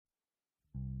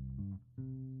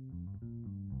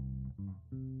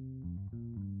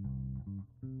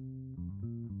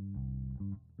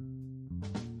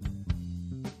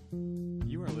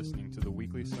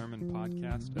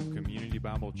podcast of Community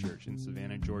Bible Church in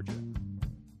Savannah, Georgia.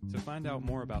 To find out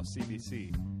more about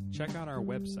CBC, check out our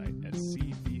website at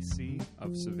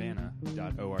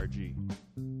cbcofsavannah.org.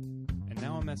 And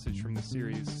now a message from the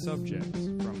series Subjects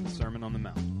from the Sermon on the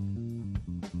Mount.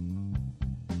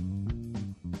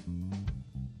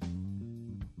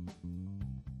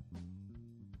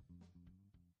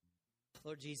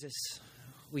 Lord Jesus,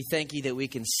 we thank you that we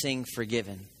can sing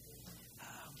forgiven.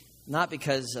 Not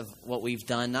because of what we've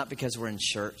done, not because we're in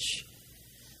church,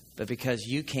 but because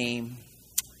you came,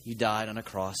 you died on a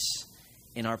cross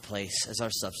in our place as our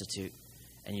substitute,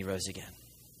 and you rose again.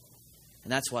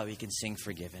 And that's why we can sing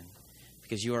forgiven,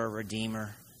 because you are a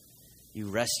redeemer, you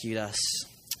rescued us,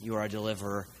 you are a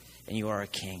deliverer, and you are a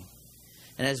king.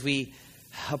 And as we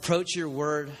approach your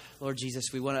word, Lord Jesus,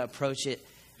 we want to approach it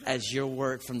as your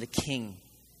word from the King,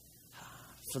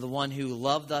 for the one who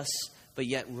loved us but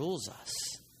yet rules us.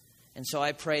 And so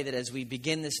I pray that as we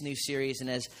begin this new series and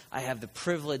as I have the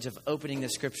privilege of opening the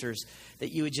scriptures,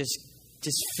 that you would just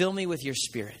fill me with your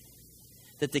spirit,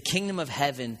 that the kingdom of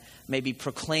heaven may be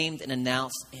proclaimed and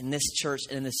announced in this church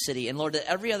and in this city. And Lord, that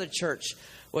every other church,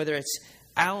 whether it's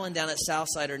Allen down at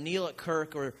Southside or Neil at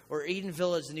Kirk or Eden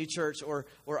Village, the new church, or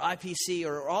IPC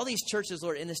or all these churches,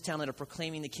 Lord, in this town that are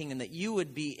proclaiming the kingdom, that you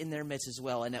would be in their midst as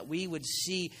well, and that we would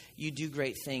see you do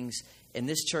great things in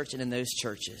this church and in those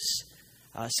churches.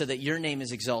 So that your name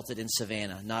is exalted in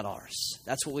Savannah, not ours.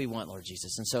 That's what we want, Lord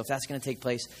Jesus. And so if that's going to take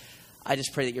place, I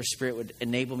just pray that your spirit would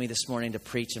enable me this morning to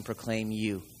preach and proclaim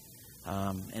you.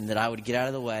 And that I would get out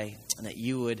of the way and that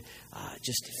you would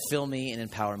just fill me and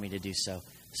empower me to do so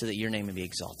that your name would be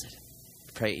exalted.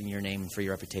 I pray in your name and for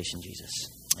your reputation, Jesus.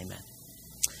 Amen.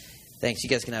 Thanks. You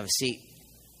guys can have a seat.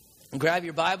 And grab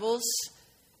your Bibles.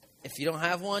 If you don't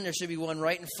have one, there should be one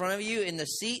right in front of you in the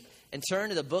seat. And turn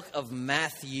to the book of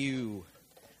Matthew.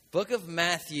 Book of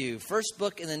Matthew, first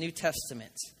book in the New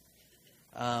Testament.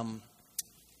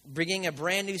 Bringing a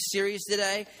brand new series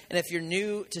today. And if you're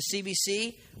new to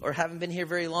CBC or haven't been here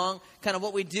very long, kind of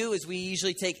what we do is we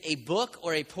usually take a book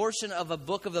or a portion of a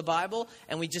book of the Bible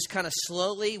and we just kind of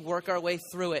slowly work our way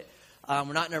through it.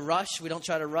 We're not in a rush. We don't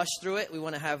try to rush through it. We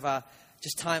want to have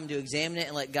just time to examine it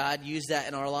and let God use that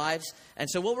in our lives. And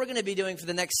so what we're going to be doing for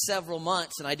the next several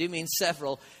months, and I do mean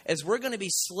several, is we're going to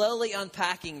be slowly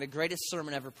unpacking the greatest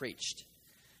sermon ever preached.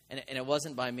 And it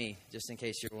wasn't by me, just in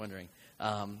case you're wondering.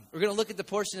 We're going to look at the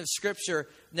portion of Scripture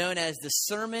known as the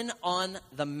Sermon on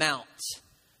the Mount.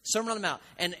 Sermon on the Mount.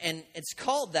 And it's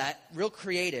called that, real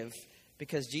creative,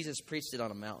 because Jesus preached it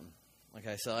on a mountain.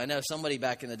 Okay, so I know somebody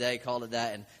back in the day called it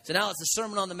that. And so now it's the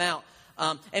Sermon on the Mount.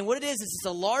 And what it is it's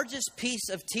the largest piece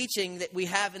of teaching that we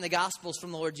have in the Gospels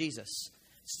from the Lord Jesus.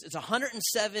 It's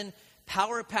 107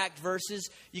 power-packed verses.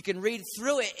 You can read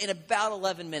through it in about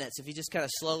 11 minutes if you just kind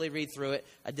of slowly read through it.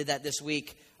 I did that this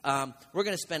week. We're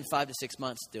going to spend 5 to 6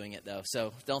 months doing it, though.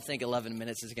 So don't think 11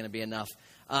 minutes is going to be enough.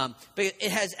 But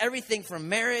it has everything from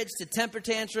marriage to temper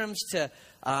tantrums to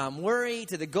worry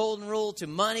to the golden rule to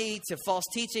money to false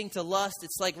teaching to lust.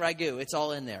 It's like ragu. It's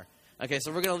all in there. Okay,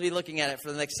 so we're going to be looking at it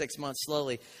for the next 6 months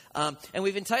slowly. And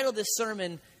we've entitled this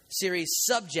sermon series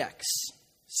Subjects.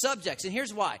 Subjects. And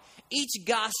here's why. Each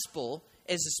gospel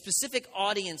is a specific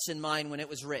audience in mind when it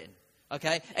was written.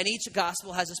 Okay? And each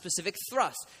gospel has a specific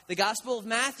thrust. The Gospel of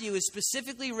Matthew is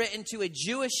specifically written to a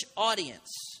Jewish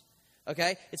audience.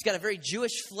 Okay? It's got a very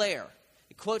Jewish flair.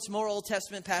 It quotes more Old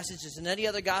Testament passages than any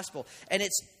other gospel. And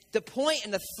it's the point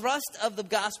and the thrust of the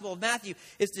Gospel of Matthew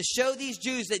is to show these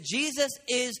Jews that Jesus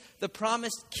is the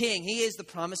promised king. He is the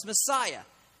promised Messiah.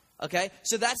 Okay?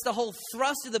 So that's the whole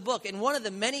thrust of the book. And one of the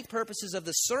many purposes of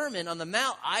the Sermon on the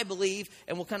Mount, I believe,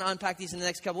 and we'll kind of unpack these in the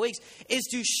next couple weeks, is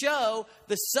to show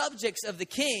the subjects of the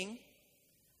king,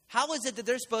 how is it that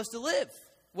they're supposed to live?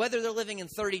 Whether they're living in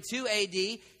 32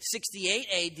 AD, 68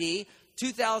 AD,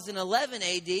 2011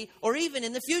 AD, or even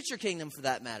in the future kingdom for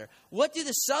that matter. What do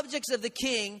the subjects of the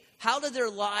king, how do their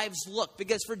lives look?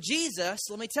 Because for Jesus,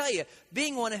 let me tell you,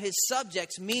 being one of his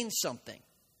subjects means something.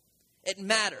 It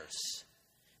matters.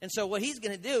 And so what he's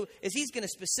going to do is he's going to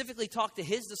specifically talk to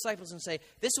his disciples and say,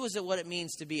 this was what it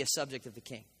means to be a subject of the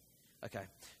king. Okay.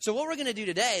 So what we're going to do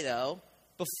today, though,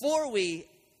 before we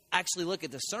actually look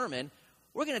at the sermon,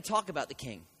 we're going to talk about the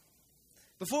king.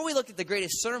 Before we look at the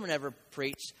greatest sermon ever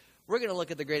preached, we're going to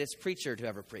look at the greatest preacher to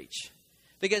ever preach.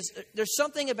 Because there's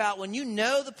something about when you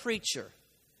know the preacher,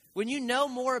 when you know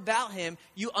more about him,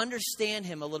 you understand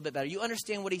him a little bit better. You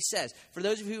understand what he says. For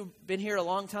those of you who've been here a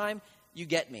long time, you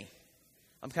get me.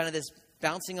 I'm kind of this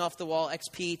bouncing off the wall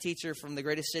XP teacher from the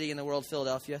greatest city in the world,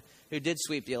 Philadelphia, who did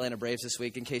sweep the Atlanta Braves this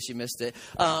week, in case you missed it.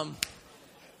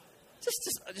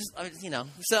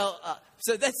 So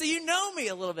you know me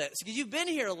a little bit, because you've been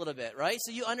here a little bit, right?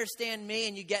 So you understand me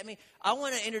and you get me. I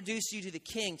want to introduce you to the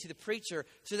king, to the preacher,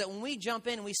 so that when we jump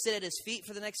in and we sit at his feet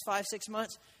for the next 5-6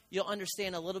 months, you'll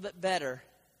understand a little bit better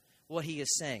what he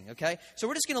is saying, okay? So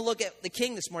we're just going to look at the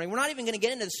king this morning. We're not even going to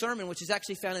get into the sermon, which is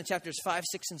actually found in chapters 5,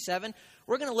 6, and 7.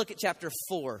 We're going to look at chapter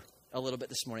 4 a little bit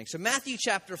this morning. So Matthew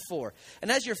chapter 4.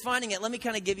 And as you're finding it, let me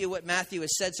kind of give you what Matthew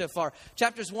has said so far.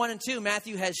 Chapters 1 and 2,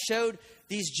 Matthew has showed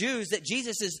these Jews that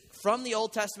Jesus is from the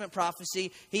Old Testament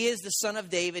prophecy. He is the son of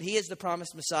David. He is the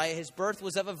promised Messiah. His birth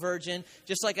was of a virgin,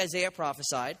 just like Isaiah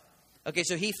prophesied. Okay,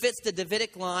 so he fits the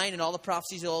Davidic line and all the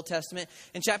prophecies of the Old Testament.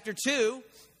 In chapter 3,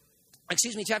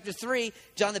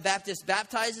 John the Baptist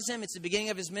baptizes him. It's the beginning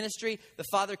of his ministry. The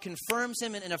Father confirms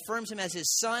him and affirms him as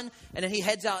his son. And then he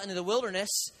heads out into the wilderness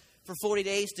for 40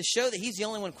 days to show that he's the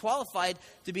only one qualified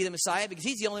to be the Messiah, because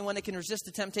he's the only one that can resist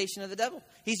the temptation of the devil.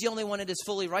 He's the only one that is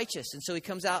fully righteous. And so he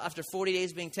comes out after 40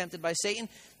 days being tempted by Satan,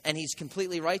 and he's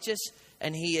completely righteous,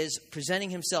 and he is presenting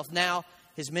himself now.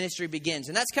 His ministry begins.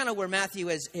 And that's kind of where Matthew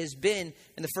has been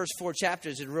in the first 4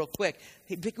 chapters. And real quick,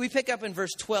 we pick up in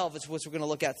verse 12. It's what we're going to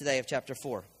look at today of chapter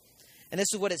 4. And this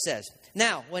is what it says.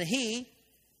 Now, when he,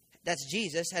 that's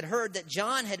Jesus, had heard that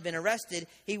John had been arrested,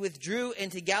 he withdrew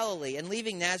into Galilee. And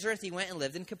leaving Nazareth, he went and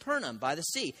lived in Capernaum by the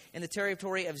sea, in the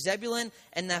territory of Zebulun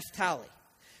and Naphtali.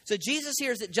 So Jesus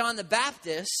hears that John the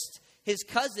Baptist, his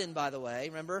cousin, by the way,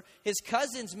 remember, his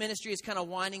cousin's ministry is kind of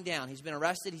winding down. He's been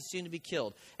arrested. He's soon to be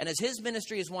killed. And as his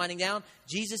ministry is winding down,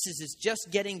 Jesus is just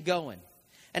getting going.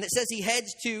 And it says he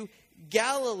heads to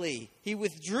Galilee. He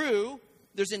withdrew.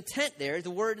 There's intent there.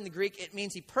 The word in the Greek, it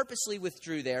means he purposely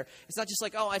withdrew there. It's not just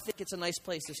like, oh, I think it's a nice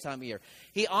place this time of year.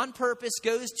 He on purpose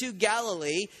goes to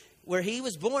Galilee, where he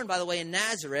was born, by the way, in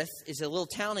Nazareth, is a little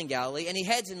town in Galilee. And he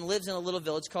heads and lives in a little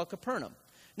village called Capernaum.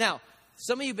 Now,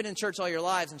 some of you have been in church all your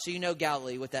lives, and so you know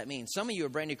Galilee, what that means. Some of you are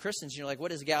brand new Christians, and you're like,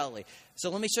 what is Galilee?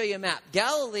 So let me show you a map.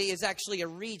 Galilee is actually a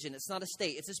region. It's not a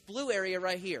state. It's this blue area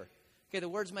right here. Okay, the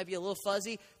words might be a little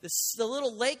fuzzy. The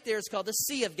little lake there is called the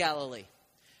Sea of Galilee.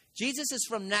 Jesus is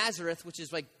from Nazareth, which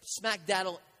is like smack dab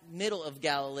middle of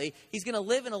Galilee. He's going to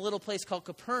live in a little place called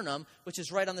Capernaum, which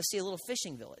is right on the sea, a little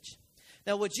fishing village.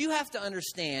 Now, what you have to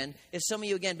understand is, some of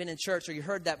you, again, been in church or you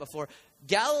heard that before,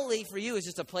 Galilee for you is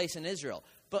just a place in Israel.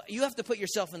 But you have to put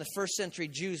yourself in the first century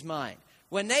Jew's mind.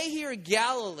 When they hear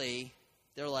Galilee,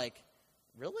 they're like,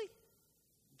 really?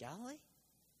 Galilee?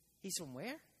 He's from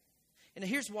where? And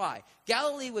here's why.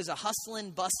 Galilee was a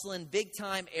hustling, bustling,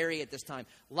 big-time area at this time.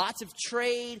 Lots of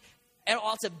trade,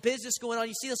 lots of business going on.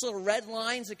 You see those little red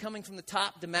lines that are coming from the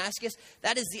top, Damascus?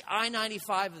 That is the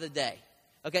I-95 of the day.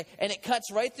 Okay, and it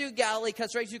cuts right through Galilee,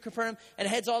 cuts right through Capernaum, and it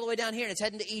heads all the way down here, and it's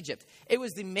heading to Egypt. It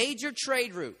was the major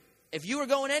trade route. If you were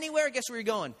going anywhere, guess where you're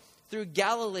going? Through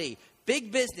Galilee.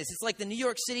 Big business. It's like the New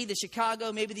York City, the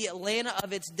Chicago, maybe the Atlanta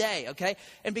of its day, okay?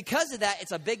 And because of that,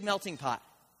 it's a big melting pot.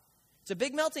 It's a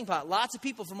big melting pot. Lots of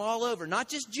people from all over. Not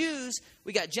just Jews.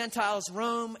 We got Gentiles,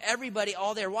 Rome, everybody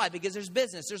all there. Why? Because there's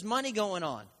business. There's money going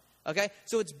on, okay?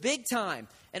 So it's big time.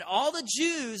 And all the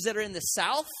Jews that are in the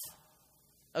south,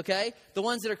 okay, the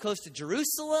ones that are close to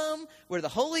Jerusalem, where the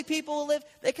holy people live,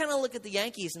 they kind of look at the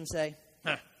Yankees and say,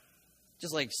 huh.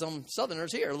 Just like some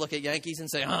Southerners here look at Yankees and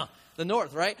say, huh, the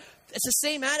North, right? It's the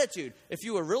same attitude. If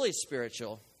you were really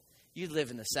spiritual, you'd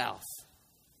live in the South.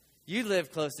 You'd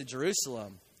live close to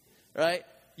Jerusalem, right?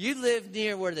 You'd live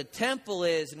near where the temple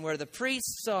is and where the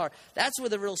priests are. That's where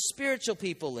the real spiritual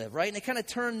people live, right? And they kind of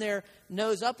turn their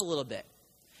nose up a little bit.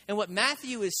 And what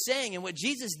Matthew is saying, and what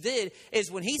Jesus did, is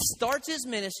when he starts his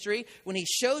ministry, when he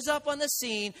shows up on the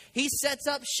scene, he sets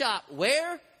up shop.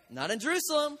 Where? Not in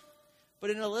Jerusalem, but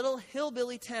in a little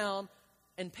hillbilly town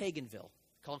in Paganville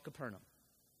called Capernaum.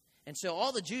 And so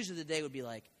all the Jews of the day would be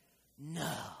like,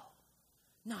 no,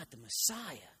 not the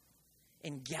Messiah.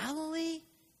 In Galilee?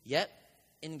 Yep,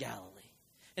 in Galilee.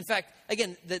 In fact,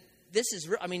 again, this is,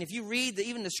 I mean, if you read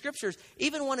even the scriptures,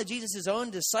 even one of Jesus' own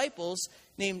disciples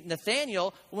named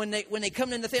Nathaniel, when they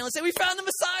come to Nathaniel and say, we found the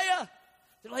Messiah.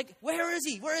 They're like, where is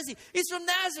he? Where is he? He's from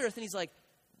Nazareth. And he's like,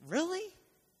 really?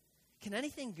 Can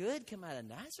anything good come out of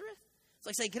Nazareth? It's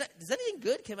like saying, does anything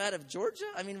good come out of Georgia?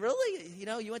 I mean, really? You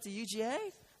know, you went to UGA?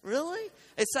 Really?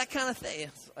 It's that kind of thing.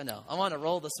 I know. I'm on a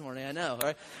roll this morning. I know.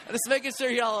 Right? I'm just making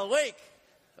sure y'all awake.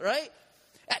 Right?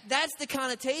 That's the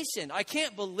connotation. I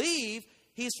can't believe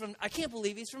he's from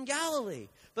Galilee.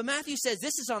 But Matthew says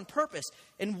this is on purpose.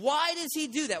 And why does he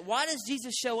do that? Why does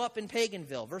Jesus show up in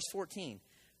Paganville? Verse 14.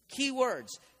 Key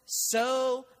words.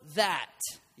 So that.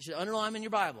 You should underline them in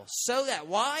your Bible. So that.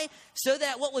 Why? So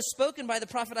that what was spoken by the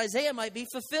prophet Isaiah might be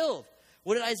fulfilled.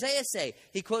 What did Isaiah say?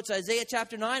 He quotes Isaiah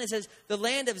chapter 9 and says, the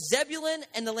land of Zebulun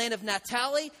and the land of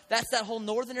Naphtali, that's that whole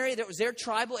northern area. That was their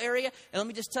tribal area. And let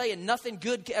me just tell you, nothing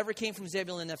good ever came from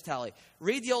Zebulun and Naphtali.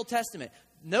 Read the Old Testament.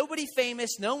 Nobody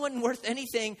famous, no one worth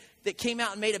anything that came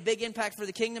out and made a big impact for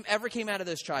the kingdom ever came out of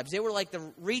those tribes. They were like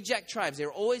the reject tribes. They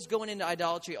were always going into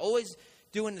idolatry, always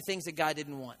doing the things that God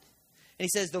didn't want. And he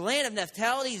says, the land of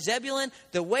Naphtali, Zebulun,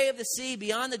 the way of the sea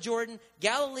beyond the Jordan,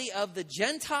 Galilee of the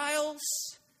Gentiles.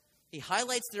 He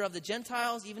highlights there of the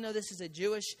Gentiles, even though this is a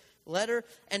Jewish letter.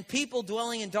 And people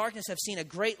dwelling in darkness have seen a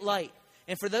great light.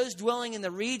 And for those dwelling in the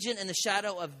region and the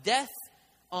shadow of death,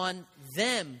 on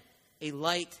them a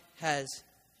light has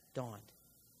dawned.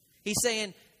 He's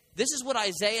saying, this is what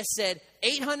Isaiah said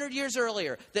 800 years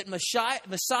earlier, that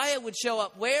Messiah would show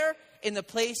up where? In the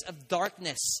place of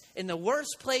darkness. In the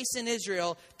worst place in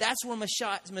Israel, that's where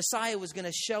Messiah was going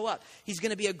to show up. He's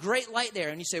going to be a great light there.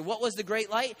 And you say, what was the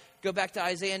great light? Go back to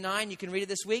Isaiah 9. You can read it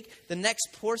this week. The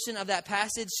next portion of that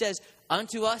passage says,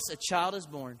 unto us a child is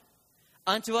born.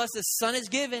 Unto us a son is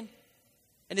given.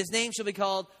 And his name shall be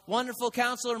called Wonderful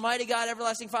Counselor, Mighty God,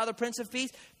 Everlasting Father, Prince of Peace.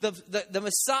 The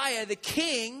Messiah, the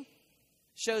King,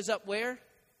 shows up where?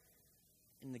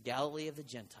 In the Galilee of the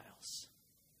Gentiles.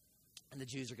 And the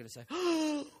Jews are going to say,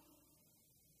 oh!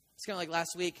 It's kind of like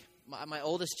last week. My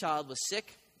oldest child was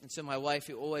sick. And so my wife,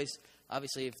 who always,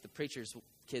 obviously, if the preacher's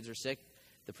kids are sick,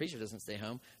 the preacher doesn't stay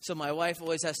home. So my wife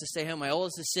always has to stay home. My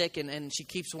oldest is sick, and she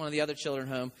keeps one of the other children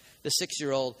home, the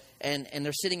 6-year-old. And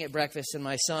they're sitting at breakfast, and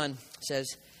my son says,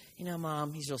 you know,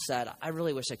 Mom, he's real sad. I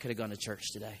really wish I could have gone to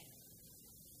church today.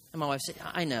 And my wife said,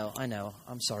 I know.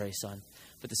 I'm sorry, son.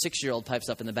 But the 6-year-old pipes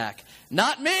up in the back,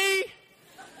 not me!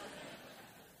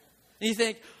 And you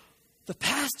think, the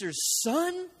pastor's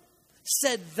son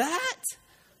said that?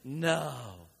 No.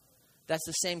 That's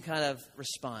the same kind of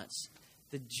response.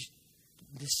 The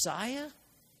Messiah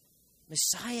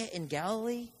in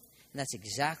Galilee, and that's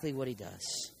exactly what he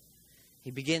does. He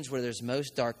begins where there's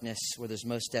most darkness, where there's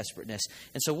most desperateness.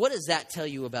 And so what does that tell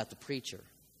you about the preacher?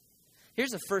 Here's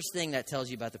the first thing that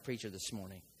tells you about the preacher this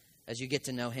morning, as you get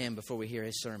to know him before we hear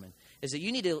his sermon, is that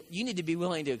you need to be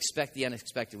willing to expect the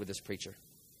unexpected with this preacher.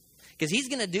 Because he's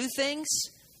going to do things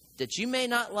that you may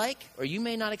not like or you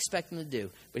may not expect him to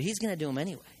do. But he's going to do them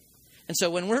anyway. And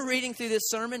so when we're reading through this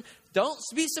sermon, don't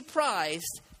be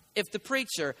surprised if the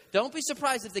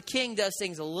the king does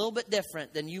things a little bit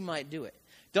different than you might do it.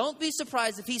 Don't be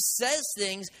surprised if he says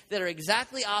things that are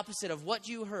exactly opposite of what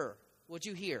you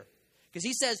hear. Because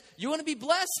he says, you want to be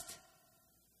blessed?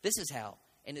 This is how.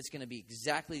 And it's going to be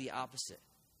exactly the opposite.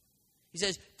 He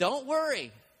says, don't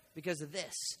worry because of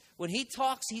this. When he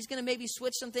talks, he's going to maybe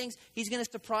switch some things. He's going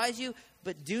to surprise you,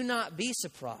 but do not be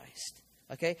surprised,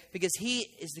 okay? Because he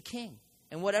is the king,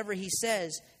 and whatever he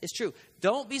says is true.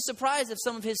 Don't be surprised if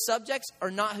some of his subjects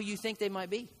are not who you think they might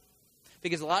be.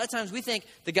 Because a lot of times we think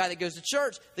the guy that goes to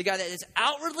church, the guy that is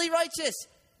outwardly righteous,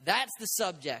 that's the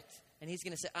subject. And he's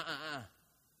going to say,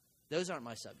 those aren't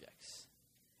my subjects.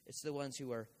 It's the ones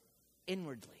who are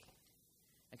inwardly,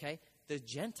 okay? The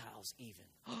Gentiles even.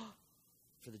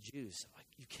 For the Jews. Like,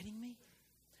 you kidding me?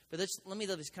 But let me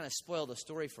just kind of spoil the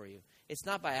story for you. It's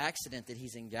not by accident that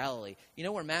he's in Galilee. You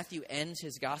know where Matthew ends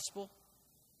his gospel?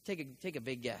 Take a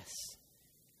big guess.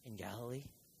 In Galilee.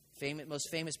 Most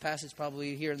famous passage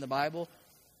probably here in the Bible.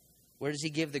 Where does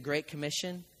he give the Great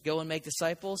Commission? Go and make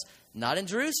disciples? Not in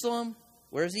Jerusalem.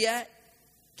 Where is he at?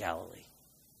 Galilee.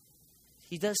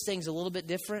 He does things a little bit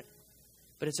different,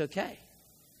 but it's okay.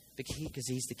 Because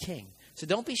he's the king. So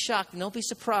don't be shocked and don't be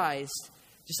surprised.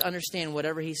 Just understand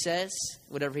whatever he says,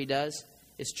 whatever he does,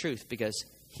 is truth because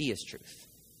he is truth.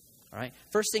 All right?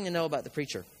 First thing to know about the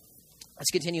preacher.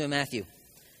 Let's continue in Matthew.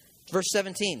 Verse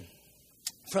 17.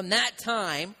 From that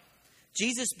time,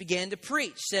 Jesus began to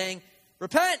preach, saying,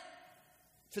 repent,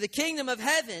 for the kingdom of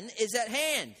heaven is at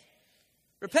hand.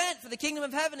 Repent, for the kingdom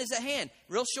of heaven is at hand.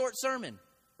 Real short sermon,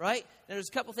 right? And there's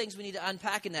a couple things we need to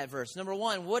unpack in that verse. Number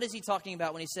one, what is he talking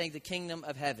about when he's saying the kingdom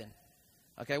of heaven?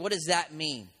 Okay, what does that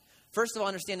mean? First of all,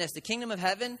 understand this. The kingdom of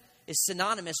heaven is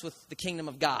synonymous with the kingdom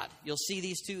of God. You'll see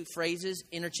these two phrases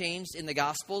interchanged in the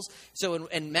Gospels. So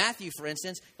in Matthew, for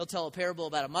instance, he'll tell a parable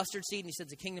about a mustard seed, and he says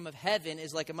the kingdom of heaven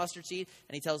is like a mustard seed,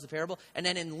 and he tells the parable. And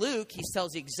then in Luke, he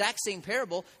tells the exact same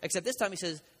parable, except this time he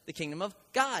says the kingdom of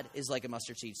God is like a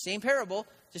mustard seed. Same parable,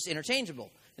 just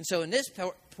interchangeable. And so in this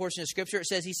portion of Scripture, it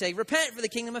says, he say, repent, for the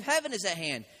kingdom of heaven is at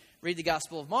hand. Read the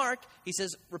Gospel of Mark. He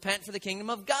says, repent, for the kingdom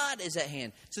of God is at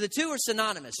hand. So the two are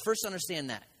synonymous. First,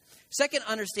 understand that. Second,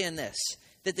 understand this,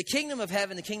 that the kingdom of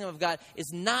heaven, the kingdom of God,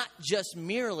 is not just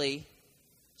merely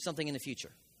something in the future.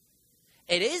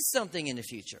 It is something in the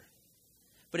future,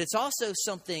 but it's also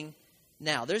something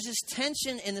now. There's this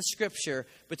tension in the scripture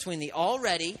between the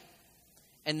already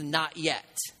and the not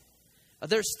yet.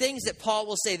 There's things that Paul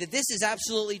will say that this is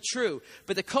absolutely true,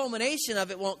 but the culmination of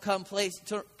it won't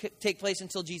take place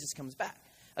until Jesus comes back.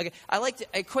 Okay, I like to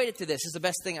equate it to this. This is the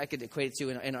best thing I could equate it to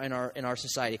in our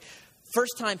society.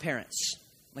 First-time parents.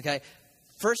 Okay,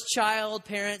 first child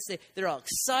parents. They're all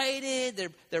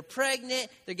excited. They're pregnant.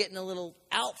 They're getting the little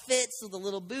outfits with the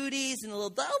little booties and the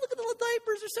little. Oh, look at the little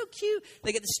diapers. They're so cute.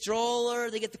 They get the stroller.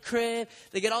 They get the crib.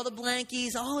 They get all the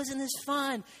blankies. Oh, isn't this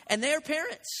fun? And they're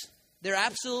parents. They're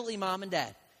absolutely mom and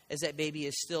dad, as that baby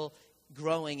is still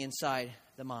growing inside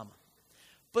the mama.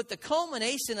 But the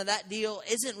culmination of that deal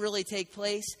isn't really take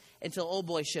place until old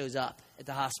boy shows up at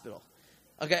the hospital.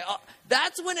 Okay,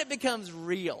 that's when it becomes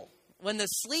real. When the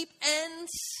sleep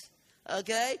ends,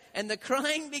 okay, and the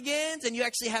crying begins, and you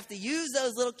actually have to use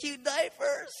those little cute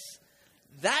diapers.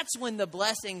 That's when the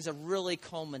blessings are really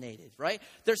culminated, right?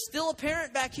 There's still a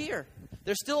parent back here.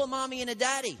 There's still a mommy and a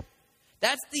daddy.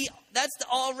 That's the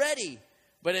already,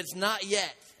 but it's not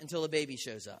yet until the baby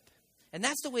shows up. And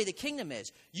that's the way the kingdom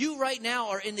is. You right now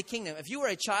are in the kingdom. If you are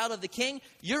a child of the king,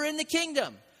 you're in the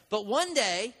kingdom. But one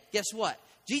day, guess what?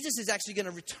 Jesus is actually going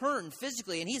to return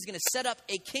physically, and he's going to set up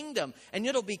a kingdom, and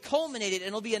it'll be culminated, and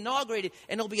it'll be inaugurated,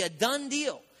 and it'll be a done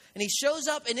deal. And he shows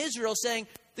up in Israel saying,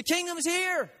 the kingdom's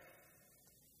here.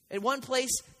 In one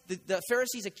place, the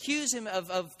Pharisees accuse him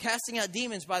of casting out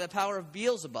demons by the power of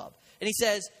Beelzebub. And he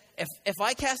says, if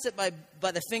I cast it by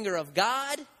the finger of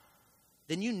God,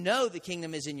 then you know the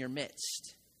kingdom is in your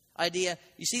midst. Idea,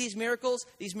 you see these miracles?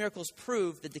 These miracles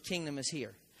prove that the kingdom is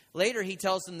here. Later, he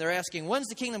tells them, they're asking, when's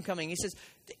the kingdom coming? He says,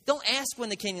 don't ask when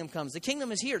the kingdom comes. The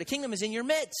kingdom is here. The kingdom is in your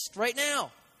midst right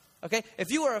now. Okay?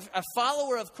 If you are a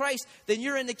follower of Christ, then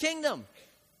you're in the kingdom.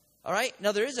 All right?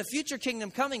 Now, there is a future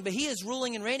kingdom coming, but he is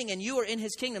ruling and reigning, and you are in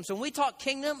his kingdom. So when we talk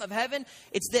kingdom of heaven,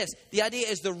 it's this. The idea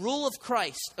is the rule of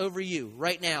Christ over you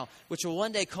right now, which will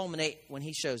one day culminate when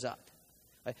he shows up.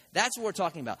 Right? That's what we're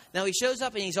talking about. Now, he shows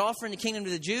up and he's offering the kingdom to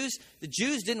the Jews. The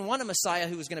Jews didn't want a Messiah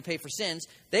who was going to pay for sins.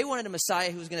 They wanted a Messiah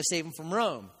who was going to save them from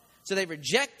Rome. So they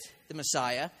reject the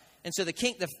Messiah. And so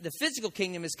the physical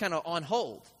kingdom is kind of on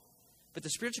hold. But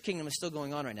the spiritual kingdom is still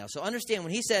going on right now. So understand,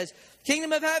 when he says,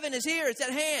 kingdom of heaven is here, it's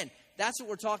at hand. That's what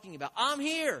we're talking about. I'm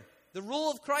here. The rule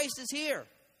of Christ is here.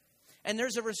 And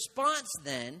there's a response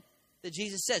then that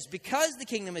Jesus says, because the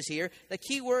kingdom is here. The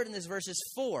key word in this verse is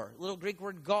for, little Greek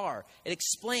word gar. It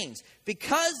explains,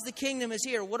 because the kingdom is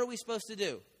here, what are we supposed to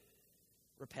do?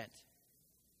 Repent.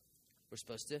 We're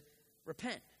supposed to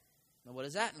repent. Now, what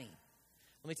does that mean?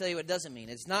 Let me tell you what it doesn't mean.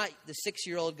 It's not the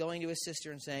 6-year-old going to his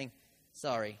sister and saying,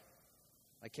 sorry,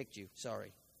 I kicked you,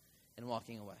 sorry, and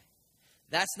walking away.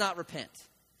 That's not repent.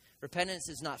 Repentance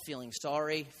is not feeling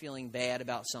sorry, feeling bad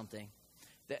about something.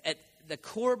 The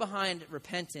core behind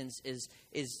repentance is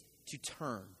to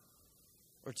turn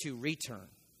or to return.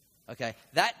 Okay?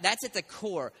 That's at the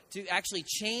core, to actually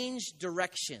change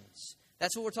directions.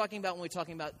 That's what we're talking about when we're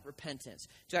talking about repentance.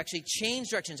 To actually change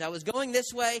directions. I was going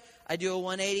this way, I do a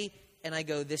 180, and I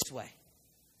go this way.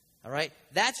 All right?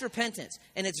 That's repentance.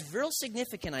 And it's real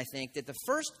significant, I think, that the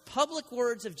first public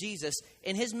words of Jesus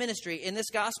in his ministry, in this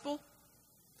gospel,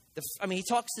 he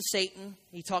talks to Satan,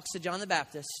 he talks to John the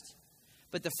Baptist,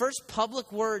 but the first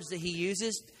public words that he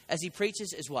uses as he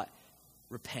preaches is what?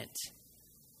 Repent.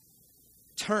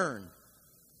 Turn.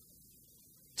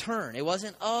 Turn. It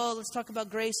wasn't, let's talk about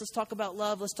grace, let's talk about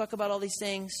love, let's talk about all these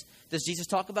things. Does Jesus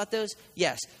talk about those?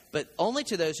 Yes, but only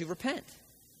to those who repent.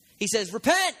 He says,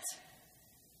 repent.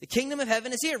 The kingdom of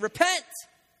heaven is here. Repent.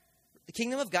 The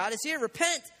kingdom of God is here.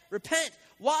 Repent. Repent.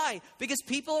 Why? Because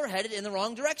people are headed in the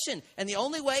wrong direction. And the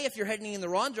only way, if you're heading in the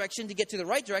wrong direction, to get to the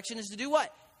right direction is to do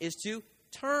what? Is to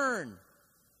turn.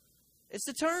 It's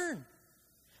to turn.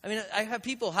 I mean, I have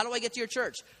people, how do I get to your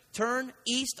church? Turn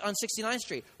east on 69th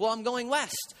Street. Well, I'm going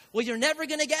west. Well, you're never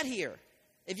going to get here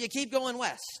if you keep going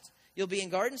west. You'll be in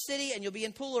Garden City and you'll be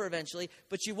in Pooler eventually,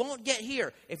 but you won't get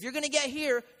here. If you're going to get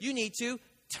here, you need to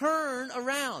turn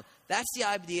around. That's the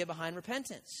idea behind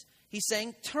repentance. He's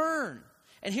saying turn.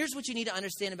 And here's what you need to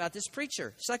understand about this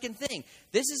preacher. Second thing,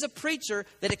 this is a preacher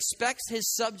that expects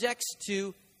his subjects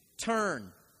to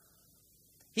turn.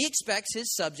 He expects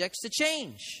his subjects to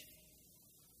change.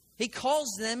 He calls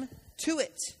them to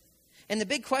it. And the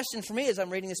big question for me as I'm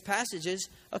reading this passage is,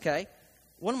 okay,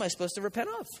 what am I supposed to repent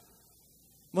of?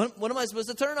 What am I supposed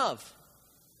to turn of?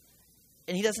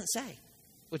 And he doesn't say,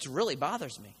 which really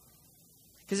bothers me.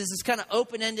 Because it's this kind of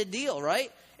open-ended deal,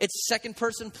 right? It's second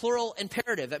person plural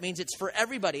imperative. That means it's for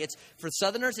everybody. It's for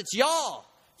Southerners, it's y'all.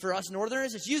 For us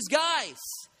Northerners, it's yous guys.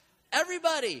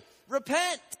 Everybody,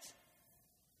 repent.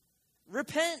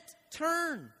 Repent,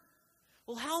 turn.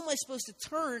 Well, how am I supposed to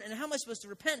turn and how am I supposed to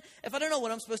repent if I don't know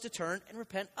what I'm supposed to turn and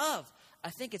repent of? I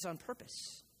think it's on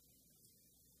purpose.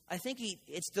 I think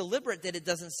it's deliberate that it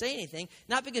doesn't say anything,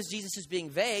 not because Jesus is being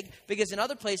vague, because in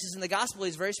other places in the gospel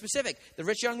he's very specific. The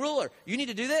rich young ruler, you need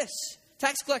to do this.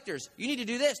 Tax collectors, you need to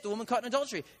do this. The woman caught in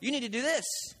adultery, you need to do this.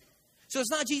 So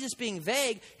it's not Jesus being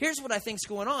vague. Here's what I think's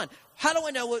going on. How do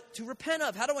I know what to repent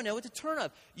of? How do I know what to turn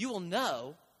of? You will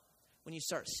know when you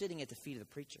start sitting at the feet of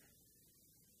the preacher.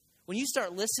 When you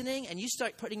start listening and you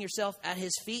start putting yourself at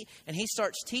his feet and he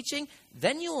starts teaching,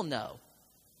 then you will know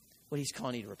what he's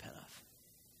calling you to repent of.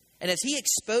 And as he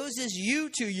exposes you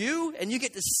to you and you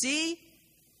get to see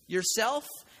yourself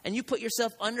and you put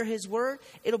yourself under his word,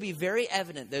 it'll be very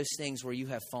evident those things where you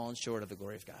have fallen short of the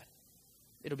glory of God.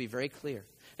 It'll be very clear.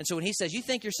 And so when he says, you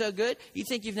think you're so good? You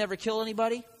think you've never killed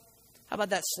anybody? How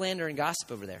about that slander and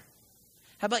gossip over there?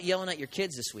 How about yelling at your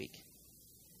kids this week,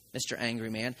 Mr. Angry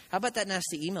Man? How about that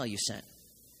nasty email you sent?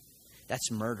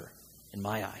 That's murder in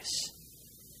my eyes.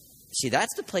 See,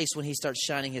 that's the place when he starts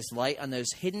shining his light on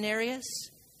those hidden areas.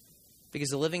 Because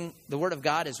the word of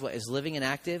God is what is living and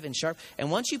active and sharp.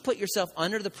 And once you put yourself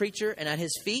under the preacher and at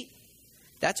his feet,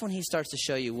 that's when he starts to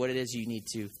show you what it is you need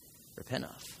to repent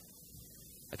of.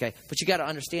 Okay, but you got to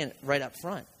understand right up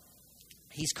front,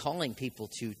 he's calling people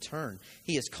to turn.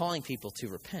 He is calling people to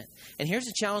repent. And here's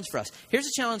a challenge for us. Here's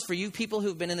a challenge for you people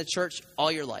who've been in the church all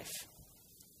your life.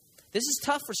 This is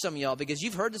tough for some of y'all because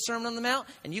you've heard the Sermon on the Mount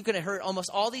and you could have heard almost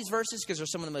all these verses because they're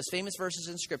some of the most famous verses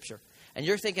in Scripture. And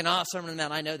you're thinking, Sermon on the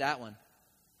Mount, I know that one.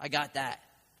 I got that.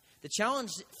 The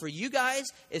challenge for you guys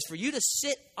is for you to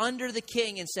sit under the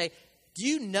King and say, do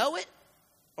you know it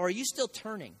or are you still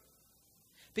turning?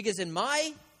 Because in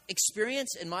my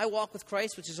experience, in my walk with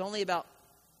Christ, which is only about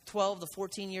 12 to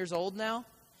 14 years old now,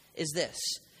 is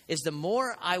the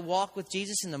more I walk with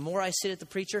Jesus and the more I sit at the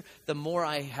preacher, the more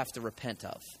I have to repent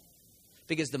of.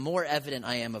 Because the more evident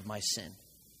I am of my sin.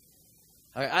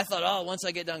 All right, I thought, once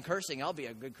I get done cursing, I'll be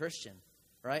a good Christian.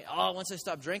 Right? Once I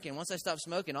stop drinking, once I stop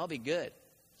smoking, I'll be good.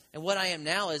 And what I am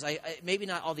now is, I maybe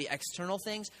not all the external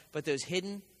things, but those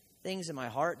hidden things in my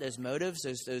heart, those motives,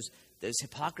 those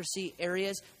hypocrisy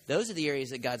areas, those are the areas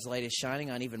that God's light is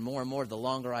shining on even more and more the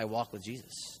longer I walk with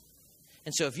Jesus.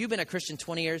 And so if you've been a Christian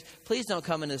 20 years, please don't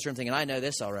come into this room thinking, I know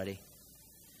this already.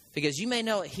 Because you may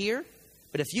know it here,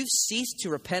 but if you've ceased to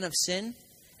repent of sin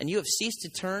and you have ceased to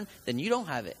turn, then you don't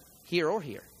have it here or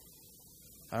here.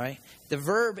 All right? The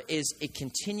verb is a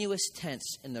continuous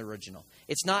tense in the original.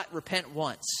 It's not repent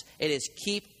once. It is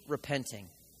keep repenting.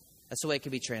 That's the way it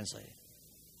can be translated.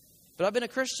 But I've been a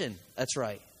Christian. That's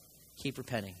right. Keep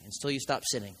repenting until you stop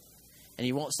sinning. And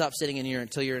you won't stop sinning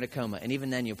until you're in a coma. And even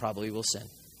then you probably will sin.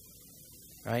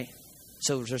 Right?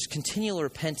 So there's continual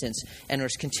repentance and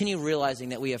there's continual realizing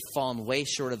that we have fallen way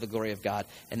short of the glory of God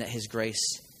and that his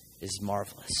grace is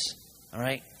marvelous. All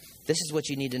right? This is what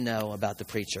you need to know about the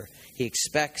preacher. He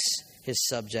expects his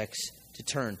subjects to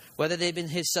turn. Whether they've been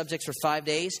his subjects for 5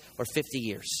 days or 50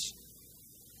 years.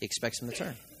 He expects them to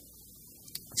turn.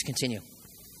 Let's continue.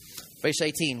 Verse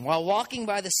 18. While walking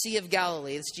by the Sea of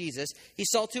Galilee, that's Jesus, he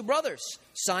saw two brothers.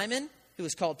 Simon, who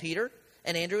was called Peter,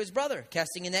 and Andrew his brother,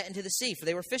 casting a net into the sea, for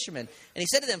they were fishermen. And he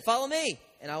said to them, follow me,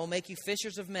 and I will make you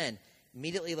fishers of men.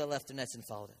 Immediately they left their nets and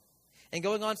followed him. And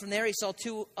going on from there, he saw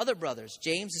two other brothers,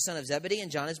 James, the son of Zebedee,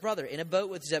 and John, his brother, in a boat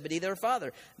with Zebedee, their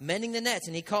father, mending the nets.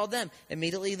 And he called them.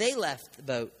 Immediately they left the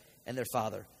boat and their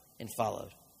father and followed.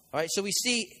 All right, so we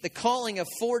see the calling of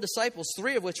 4 disciples,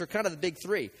 3 of which are kind of the big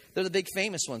 3. They're the big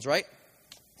famous ones, right?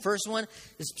 First one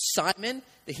is Simon.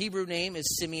 The Hebrew name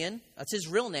is Simeon. That's his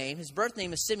real name. His birth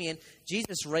name is Simeon.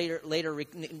 Jesus later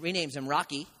renames him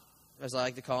Rocky, as I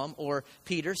like to call him, or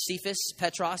Peter, Cephas,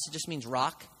 Petros. It just means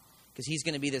rock. Because he's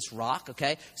going to be this rock,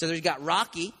 okay? So there's got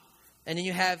Rocky, and then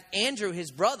you have Andrew,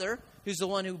 his brother, who's the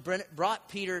one who brought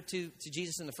Peter to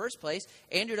Jesus in the first place.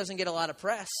 Andrew doesn't get a lot of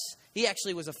press. He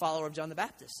actually was a follower of John the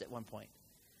Baptist at one point.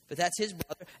 But that's his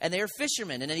brother, and they are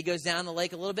fishermen. And then he goes down the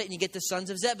lake a little bit, and you get the sons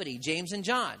of Zebedee, James and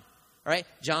John. All right?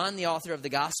 John, the author of the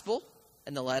gospel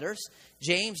and the letters.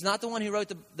 James, not the one who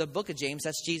wrote the book of James.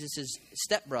 That's Jesus'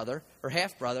 stepbrother or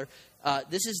half-brother.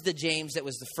 This is the James that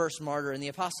was the first martyr in the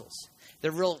apostles. They're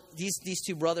real. These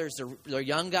two brothers, they're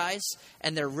young guys,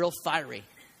 and they're real fiery.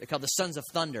 They're called the sons of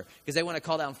thunder because they want to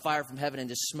call down fire from heaven and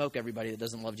just smoke everybody that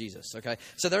doesn't love Jesus. Okay,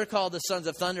 so they're called the sons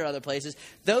of thunder other places.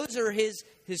 Those are his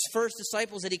first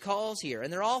disciples that he calls here,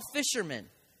 and they're all fishermen,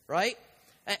 right?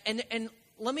 And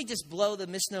let me just blow the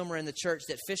misnomer in the church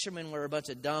that fishermen were a bunch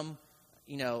of dumb,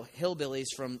 hillbillies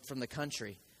from the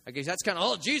country. Okay, that's kind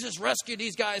of Jesus rescued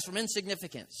these guys from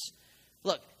insignificance.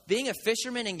 Look, being a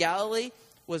fisherman in Galilee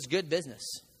was good business.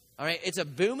 All right, it's a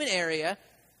booming area.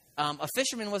 a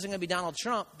fisherman wasn't going to be Donald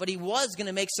Trump, but he was going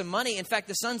to make some money. In fact,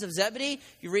 the sons of Zebedee,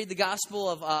 if you read the Gospel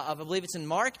of I believe it's in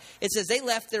Mark, it says they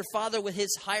left their father with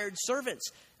his hired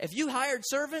servants. If you hired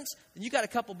servants, then you got a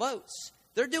couple boats.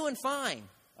 They're doing fine.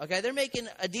 Okay, they're making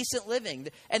a decent living.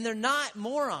 And they're not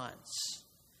morons.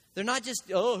 They're not just,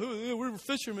 we're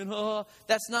fishermen.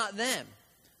 That's not them.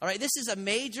 All right, this is a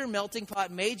major melting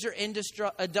pot, major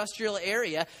industrial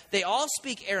area. They all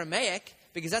speak Aramaic,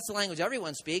 because that's the language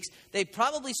everyone speaks. They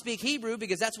probably speak Hebrew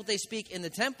because that's what they speak in the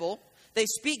temple. They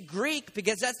speak Greek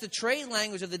because that's the trade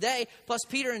language of the day. Plus,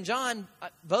 Peter and John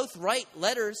both write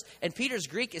letters. And Peter's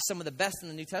Greek is some of the best in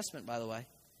the New Testament, by the way.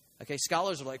 Okay,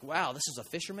 scholars are like, wow, this is a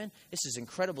fisherman? This is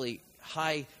incredibly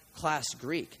high-class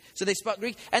Greek. So they spoke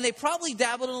Greek. And they probably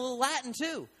dabbled in a little Latin,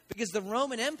 too, because the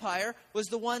Roman Empire was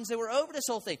the ones that were over this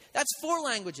whole thing. That's 4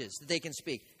 languages that they can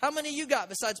speak. How many you got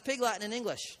besides Pig Latin and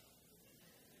English?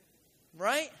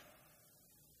 Right?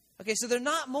 Okay, so they're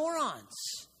not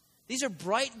morons. These are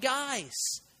bright guys.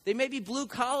 They may be blue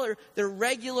collar. They're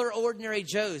regular, ordinary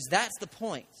Joes. That's the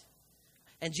point.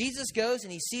 And Jesus goes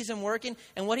and he sees them working.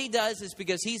 And what he does is,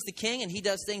 because he's the king and he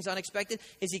does things unexpected,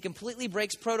 is he completely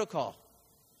breaks protocol.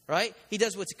 Right? He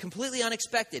does what's completely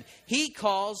unexpected. He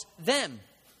calls them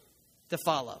to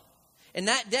follow. And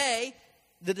that day,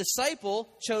 the disciple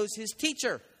chose his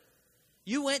teacher.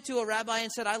 You went to a rabbi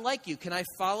and said, I like you. Can I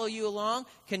follow you along?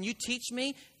 Can you teach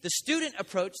me? The student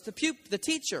approached the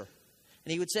teacher.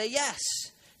 And he would say, yes.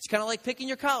 It's kind of like picking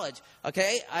your college.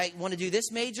 Okay, I want to do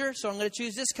this major, so I'm going to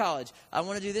choose this college. I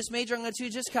want to do this major, I'm going to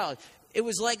choose this college. It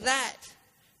was like that.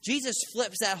 Jesus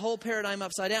flips that whole paradigm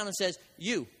upside down and says,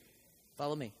 you,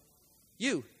 follow me.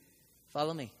 You,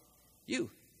 follow me.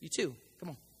 You too. Come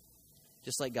on.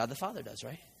 Just like God the Father does,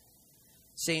 right?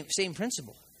 Same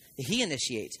principle. That he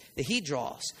initiates, that he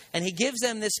draws. And he gives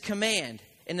them this command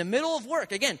in the middle of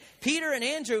work. Again, Peter and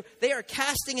Andrew, they are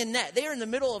casting a net. They are in the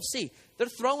middle of sea. They're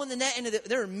throwing the net into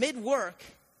they're mid-work.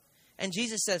 And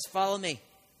Jesus says, follow me.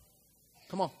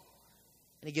 Come on.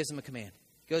 And he gives them a command.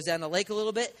 Goes down the lake a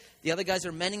little bit. The other guys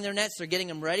are mending their nets. They're getting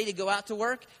them ready to go out to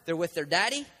work. They're with their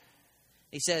daddy.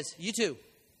 He says, you too,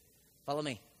 follow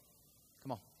me.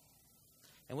 Come on.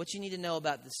 And what you need to know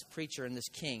about this preacher and this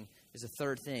king is the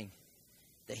third thing.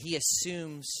 That he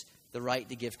assumes the right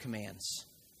to give commands.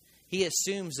 He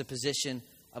assumes a position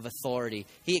of authority.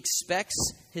 He expects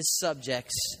his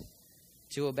subjects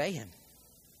to obey him.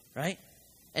 Right?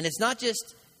 And it's not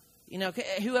just,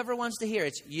 whoever wants to hear.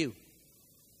 It's you.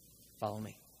 Follow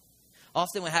me.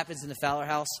 Often what happens in the Fowler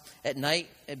house at night,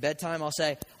 at bedtime, I'll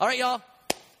say, all right, y'all,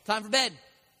 time for bed.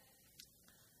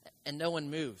 And no one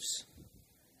moves.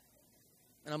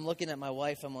 And I'm looking at my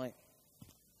wife. I'm like,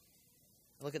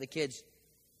 I look at the kids.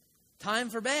 Time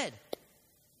for bed.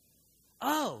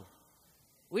 Oh,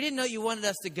 we didn't know you wanted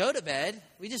us to go to bed.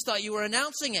 We just thought you were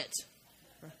announcing it.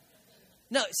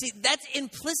 No, see, that's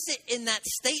implicit in that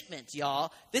statement,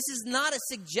 y'all. This is not a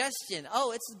suggestion.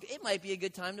 Oh, it might be a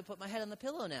good time to put my head on the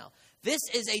pillow now. This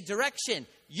is a direction.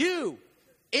 You,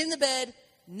 in the bed,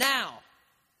 now.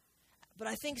 But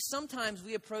I think sometimes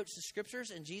we approach the scriptures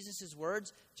and Jesus'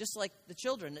 words just like the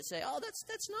children that say, oh,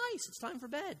 that's nice. It's time for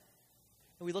bed.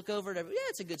 And we look over at everybody. Yeah,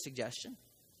 it's a good suggestion.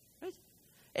 Right?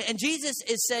 And Jesus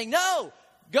is saying, no,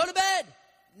 go to bed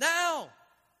now.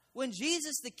 When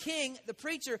Jesus, the king, the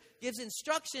preacher, gives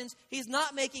instructions, he's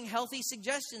not making healthy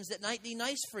suggestions that might be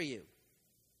nice for you.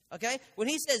 Okay? When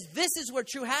he says, this is where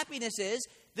true happiness is,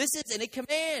 this is in a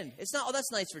command. It's not, oh,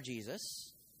 that's nice for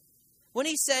Jesus. When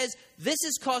he says, this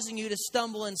is causing you to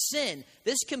stumble and sin,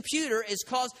 this computer is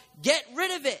caused, get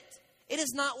rid of it. It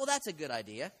is not, well, that's a good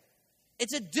idea.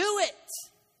 It's a do it.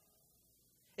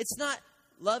 It's not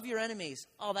love your enemies.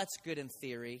 Oh, that's good in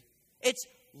theory. It's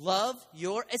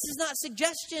this is not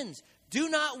suggestions. Do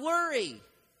not worry.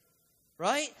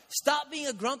 Right? Stop being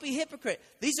a grumpy hypocrite.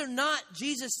 These are not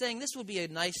Jesus saying this will be a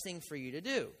nice thing for you to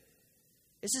do.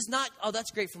 This is not, oh,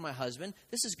 that's great for my husband.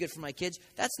 This is good for my kids.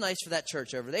 That's nice for that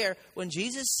church over there. When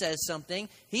Jesus says something,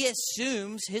 he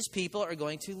assumes his people are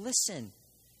going to listen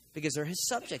because they're his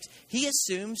subjects. He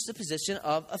assumes the position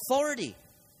of authority.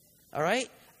 All right?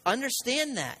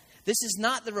 Understand that. This is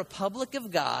not the Republic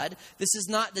of God. This is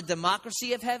not the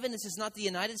democracy of heaven. This is not the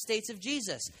United States of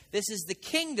Jesus. This is the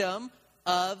kingdom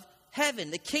of heaven,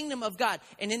 the kingdom of God.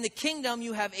 And in the kingdom,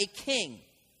 you have a king,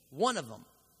 one of them.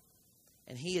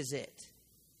 And he is it.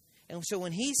 And so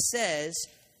when he says,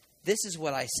 this is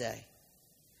what I say,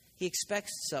 he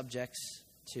expects subjects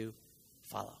to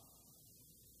follow.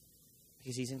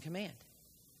 Because he's in command.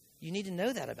 You need to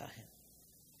know that about him.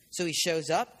 So he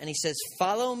shows up and he says,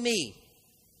 follow me.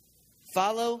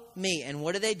 Follow me. And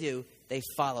what do? they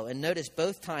follow. And notice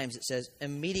both times it says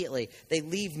immediately. They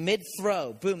leave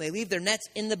mid-throw. Boom, they leave their nets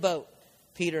in the boat.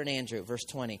 Peter and Andrew, verse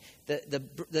 20.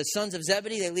 The sons of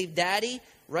Zebedee, they leave daddy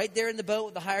right there in the boat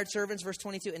with the hired servants, verse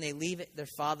 22, and they leave it, their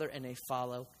father, and they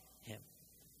follow him.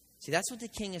 See, that's what the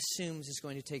king assumes is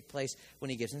going to take place when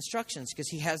he gives instructions, because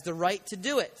he has the right to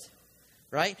do it,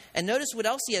 right? And notice what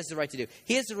else he has the right to do.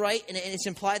 He has the right, and it's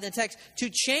implied in the text, to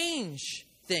change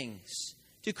things,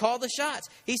 to call the shots.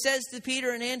 He says to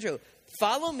Peter and Andrew,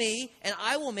 follow me, and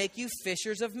I will make you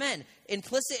fishers of men.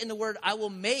 Implicit in the word I will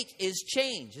make is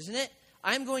change, isn't it?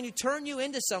 I'm going to turn you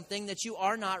into something that you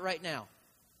are not right now.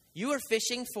 You are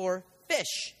fishing for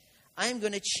fish. I'm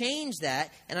going to change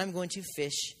that, and I'm going to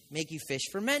make you fish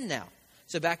for men now.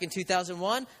 So back in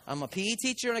 2001, I'm a PE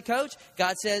teacher and a coach.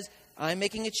 God says, I'm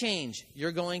making a change.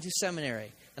 You're going to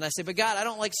seminary. And I say, but God, I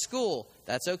don't like school.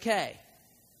 That's okay.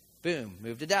 Boom,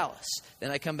 move to Dallas.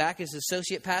 Then I come back as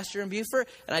associate pastor in Beaufort,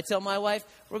 and I tell my wife,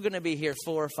 we're going to be here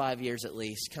 4 or 5 years at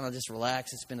least. Kind of just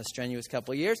relax. It's been a strenuous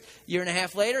couple of years. Year and a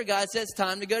half later, God says,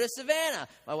 time to go to Savannah.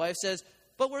 My wife says,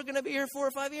 but we're going to be here 4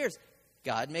 or 5 years.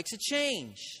 God makes a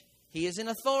change. He is in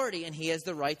authority, and he has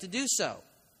the right to do so.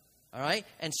 All right?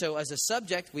 And so as a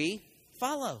subject, we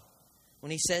follow.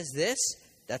 When he says this,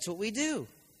 that's what we do.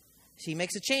 He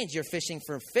makes a change. You're fishing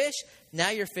for fish.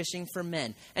 Now you're fishing for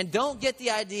men. And don't get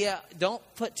the idea. Don't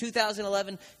put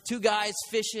 2011, 2 guys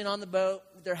fishing on the boat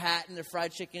with their hat and their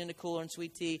fried chicken in the cooler and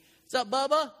sweet tea. What's up,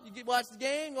 Bubba? You watch the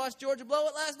game? You watched Georgia blow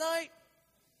it last night?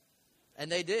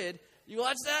 And they did. You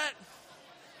watched that?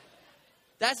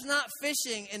 That's not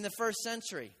fishing in the first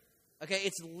century. Okay,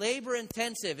 it's labor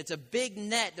intensive. It's a big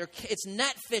net. It's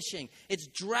net fishing. It's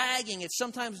dragging. It's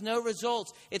sometimes no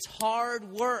results. It's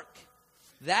hard work.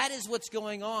 That is what's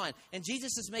going on. And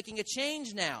Jesus is making a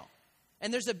change now.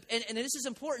 And this is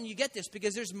important you get this,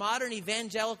 because there's modern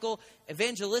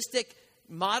evangelistic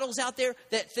models out there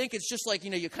that think it's just like,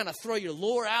 you kind of throw your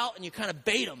lure out and you kind of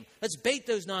bait them. Let's bait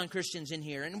those non-Christians in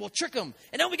here and we'll trick them.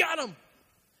 And then we got them.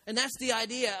 And that's the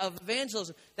idea of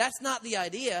evangelism. That's not the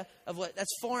idea of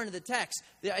that's foreign to the text.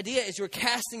 The idea is you're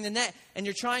casting the net and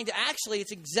you're trying to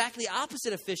it's exactly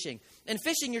opposite of fishing. In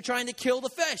fishing, you're trying to kill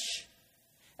the fish.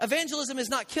 Evangelism is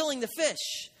not killing the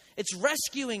fish. It's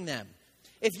rescuing them.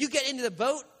 If you get into the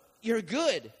boat, you're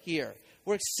good here.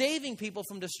 We're saving people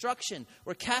from destruction.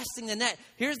 We're casting the net.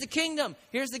 Here's the kingdom.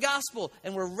 Here's the gospel.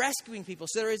 And we're rescuing people.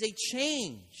 So there is a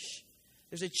change.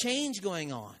 There's a change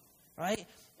going on, right?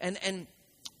 And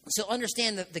so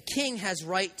understand that the king has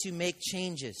right to make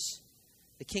changes.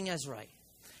 The king has right.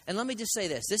 And let me just say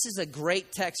this. This is a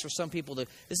great text for some people this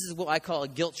is what I call a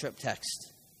guilt trip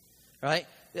text, right?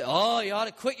 Oh, you ought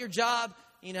to quit your job,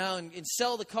 and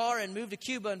sell the car and move to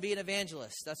Cuba and be an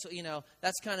evangelist. That's what,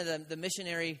 that's kind of the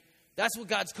missionary. That's what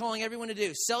God's calling everyone to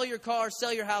do. Sell your car,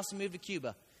 sell your house, and move to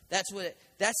Cuba.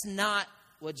 That's not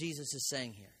what Jesus is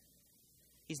saying here.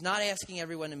 He's not asking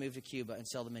everyone to move to Cuba and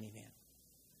sell the minivan.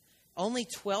 Only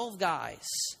 12 guys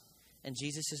in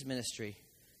Jesus' ministry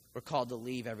were called to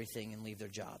leave everything and leave their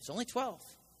jobs. Only 12.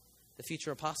 The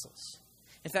future apostles.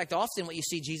 In fact, often what you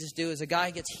see Jesus do is a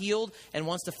guy gets healed and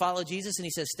wants to follow Jesus, and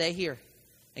he says, stay here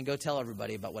and go tell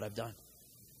everybody about what I've done.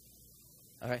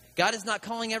 All right? God is not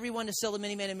calling everyone to sell the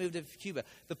minivan and move to Cuba.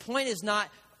 The point is not,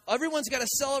 everyone's got to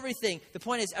sell everything. The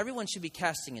point is, everyone should be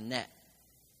casting a net.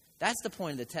 That's the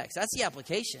point of the text. That's the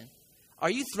application. Are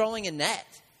you throwing a net?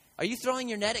 Are you throwing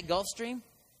your net at Gulfstream?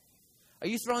 Are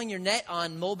you throwing your net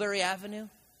on Mulberry Avenue?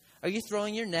 Are you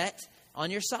throwing your net on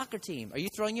your soccer team? Are you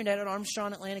throwing your net at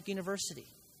Armstrong Atlantic University?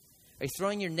 Are you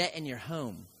throwing your net in your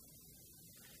home?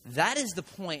 That is the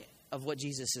point of what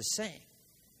Jesus is saying.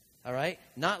 All right?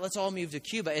 Not let's all move to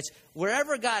Cuba. It's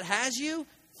wherever God has you,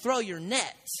 throw your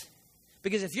net.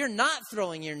 Because if you're not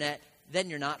throwing your net,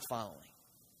 then you're not following.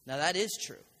 Now that is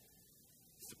true.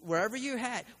 Wherever you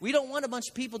had. We don't want a bunch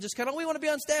of people just kind of, we want to be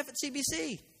on staff at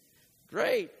CBC.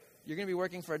 Great. You're going to be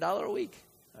working for $1 a week.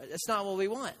 That's not what we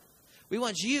want. We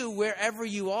want you, wherever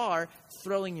you are,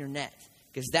 throwing your net.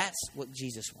 Because that's what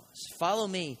Jesus wants. Follow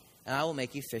me, and I will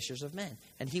make you fishers of men.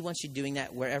 And he wants you doing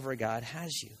that wherever God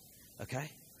has you. Okay?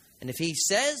 And if he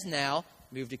says now,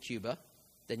 move to Cuba,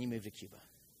 then you move to Cuba.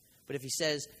 But if he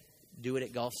says, do it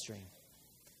at Gulfstream,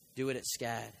 do it at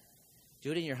SCAD,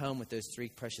 do it in your home with those 3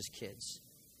 precious kids,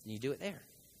 then you do it there.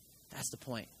 That's the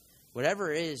point.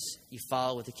 Whatever it is, you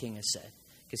follow what the king has said.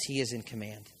 Because he is in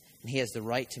command. And he has the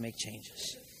right to make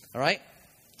changes. All right?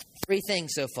 3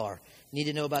 things so far you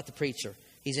need to know about the preacher.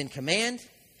 He's in command.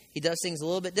 He does things a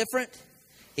little bit different.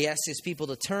 He asks his people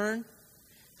to turn.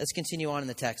 Let's continue on in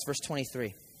the text. Verse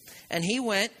 23. And he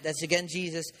went, that's again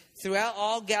Jesus, throughout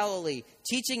all Galilee,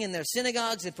 teaching in their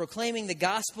synagogues and proclaiming the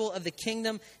gospel of the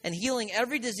kingdom and healing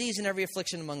every disease and every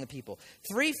affliction among the people.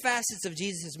 3 facets of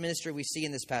Jesus' ministry we see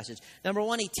in this passage. Number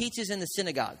 1, he teaches in the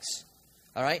synagogues.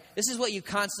 All right? This is what you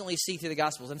constantly see through the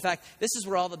Gospels. In fact, this is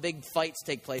where all the big fights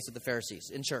take place with the Pharisees,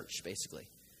 in church, basically.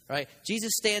 Right?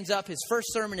 Jesus stands up, his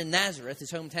first sermon in Nazareth,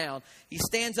 his hometown. He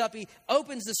stands up, he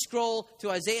opens the scroll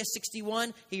to Isaiah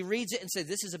 61. He reads it and says,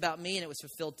 this is about me and it was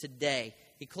fulfilled today.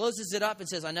 He closes it up and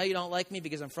says, I know you don't like me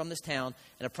because I'm from this town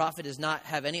and a prophet does not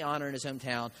have any honor in his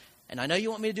hometown. And I know you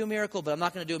want me to do a miracle, but I'm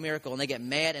not going to do a miracle. And they get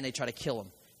mad and they try to kill him.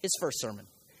 His first sermon.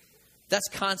 That's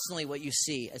constantly what you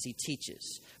see as he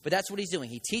teaches. But that's what he's doing.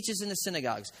 He teaches in the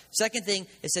synagogues. Second thing,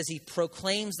 it says he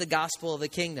proclaims the gospel of the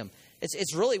kingdom.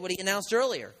 It's really what he announced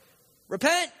earlier.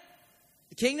 Repent!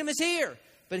 The kingdom is here.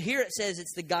 But here it says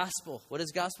it's the gospel. What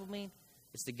does gospel mean?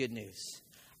 It's the good news.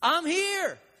 I'm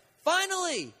here!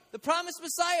 Finally! The promised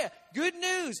Messiah. Good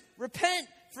news. Repent.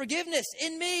 Forgiveness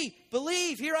in me.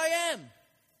 Believe. Here I am.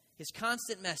 His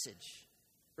constant message.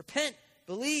 Repent.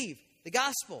 Believe. The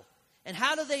gospel. And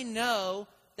how do they know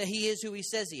that he is who he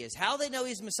says he is? How do they know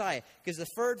he's Messiah? Because the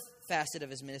third facet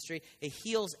of his ministry, it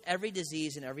heals every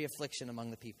disease and every affliction among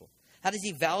the people. How does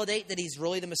he validate that he's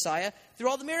really the Messiah? Through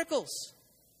all the miracles.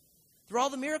 Through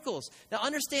all the miracles. Now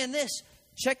understand this.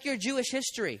 Check your Jewish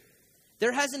history.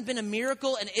 There hasn't been a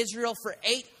miracle in Israel for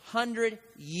 800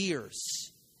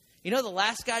 years. You know the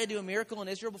last guy to do a miracle in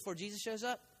Israel before Jesus shows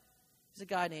up? He's a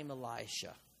guy named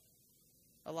Elisha.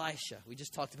 Elisha. We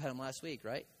just talked about him last week,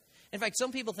 right? In fact,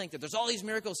 some people think that there's all these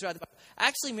miracles throughout the Bible.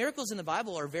 Actually, miracles in the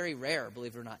Bible are very rare,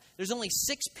 believe it or not. There's only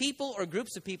 6 people or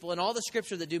groups of people in all the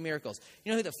scripture that do miracles.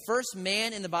 You know who the first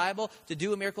man in the Bible to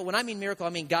do a miracle? When I mean miracle, I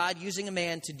mean God using a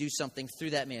man to do something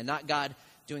through that man, not God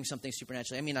doing something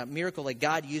supernaturally. I mean a miracle like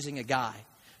God using a guy.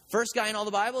 First guy in all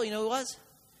the Bible, you know who it was?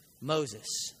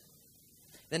 Moses.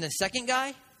 Then the second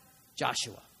guy,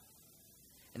 Joshua.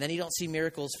 And then you don't see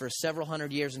miracles for several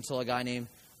hundred years until a guy named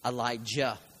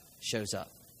Elijah shows up.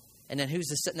 And then who's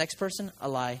the next person?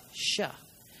 Elisha.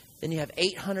 Then you have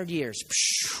 800 years.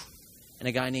 And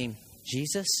a guy named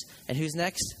Jesus. And who's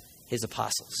next? His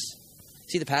apostles.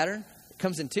 See the pattern? It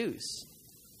comes in twos.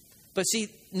 But see,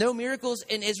 no miracles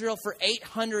in Israel for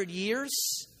 800 years.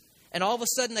 And all of a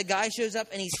sudden a guy shows up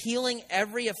and he's healing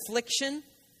every affliction.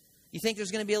 You think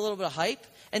there's going to be a little bit of hype?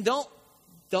 And don't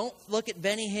look at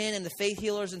Benny Hinn and the faith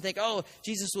healers and think, oh,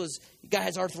 the guy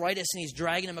has arthritis and he's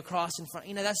dragging him across in front.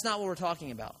 You know, that's not what we're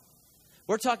talking about.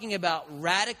 We're talking about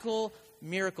radical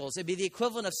miracles. It'd be the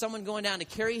equivalent of someone going down to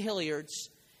Carrie Hilliard's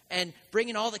and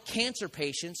bringing all the cancer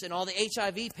patients and all the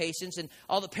HIV patients and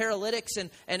all the paralytics and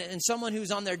someone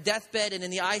who's on their deathbed and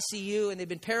in the ICU and they've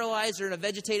been paralyzed or in a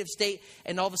vegetative state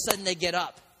and all of a sudden they get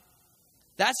up.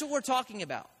 That's what we're talking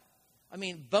about. I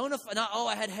mean, bona fide, not, oh,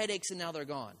 I had headaches and now they're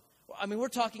gone. I mean, we're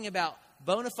talking about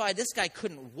bona fide, this guy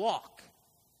couldn't walk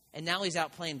and now he's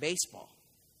out playing baseball.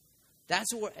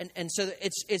 That's what and so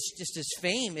it's just his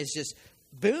fame is just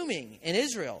booming in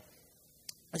Israel.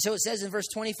 And so it says in verse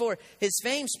 24, his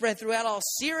fame spread throughout all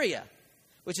Syria,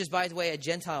 which is, by the way, a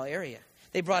Gentile area.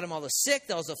 They brought him all the sick,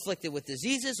 those afflicted with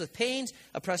diseases, with pains,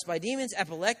 oppressed by demons,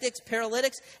 epileptics,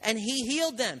 paralytics, and he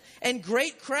healed them. And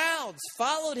great crowds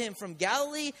followed him from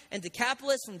Galilee and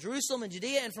Decapolis, from Jerusalem and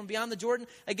Judea, and from beyond the Jordan.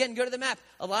 Again, go to the map.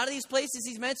 A lot of these places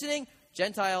he's mentioning,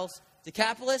 Gentiles.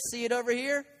 Decapolis, see it over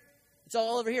here? It's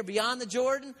all over here. Beyond the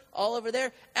Jordan, all over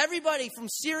there. Everybody from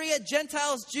Syria,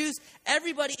 Gentiles, Jews,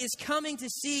 everybody is coming to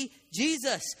see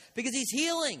Jesus because he's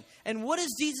healing. And what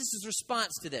is Jesus'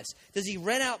 response to this? Does he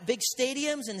rent out big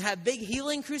stadiums and have big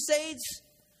healing crusades?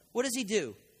 What does he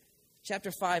do?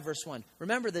 Chapter 5, verse 1.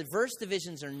 Remember, the verse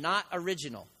divisions are not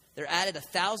original. They're added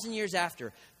 1,000 years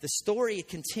after. The story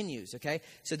continues, okay?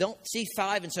 So don't see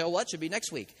 5 and say, oh, well, that should be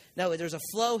next week. No, there's a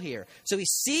flow here. So he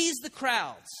sees the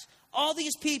crowds. All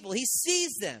these people, he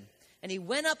sees them, and he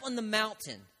went up on the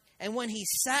mountain. And when he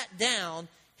sat down,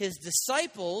 his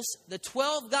disciples, the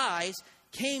 12 guys,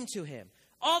 came to him.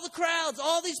 All the crowds,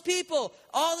 all these people,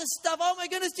 all this stuff. Oh my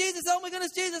goodness, Jesus. Oh my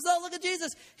goodness, Jesus. Oh, look at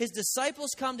Jesus. His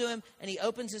disciples come to him, and he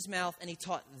opens his mouth, and he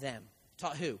taught them.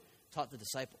 Taught who? Taught the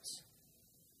disciples.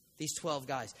 These 12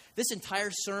 guys. This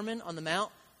entire Sermon on the Mount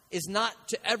is not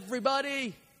to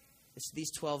everybody. It's to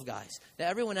these 12 guys. Now,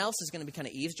 everyone else is going to be kind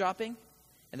of eavesdropping.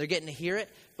 And they're getting to hear it,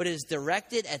 but it is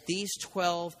directed at these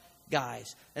 12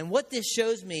 guys. And what this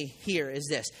shows me here is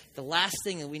this. The last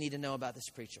thing that we need to know about this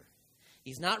preacher.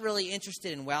 He's not really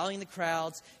interested in wowing the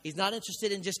crowds. He's not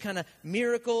interested in just kind of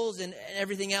miracles and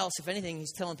everything else. If anything,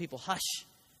 he's telling people, hush,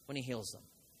 when he heals them.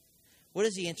 What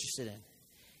is he interested in?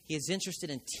 He is interested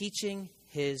in teaching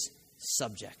his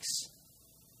subjects.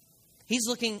 He's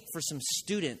looking for some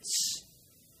students.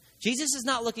 Jesus is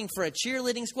not looking for a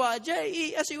cheerleading squad,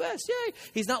 J-E-S-U-S, yay.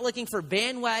 He's not looking for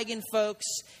bandwagon folks.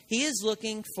 He is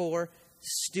looking for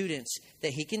students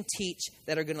that he can teach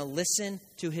that are going to listen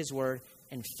to his word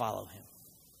and follow him.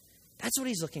 That's what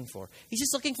he's looking for. He's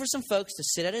just looking for some folks to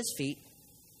sit at his feet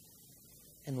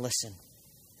and listen,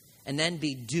 and then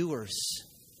be doers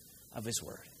of his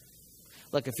word.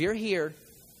 Look, if you're here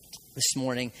this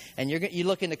morning and you're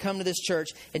looking to come to this church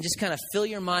and just kind of fill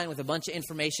your mind with a bunch of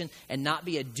information and not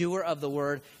be a doer of the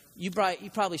word, you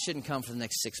probably shouldn't come for the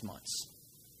next 6 months.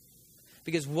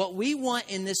 Because what we want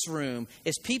in this room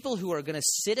is people who are going to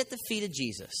sit at the feet of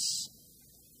Jesus,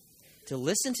 to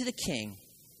listen to the King,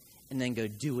 and then go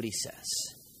do what he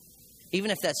says.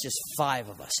 Even if that's just 5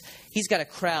 of us. He's got a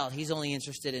crowd. He's only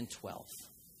interested in 12.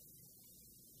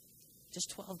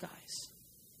 Just 12 guys.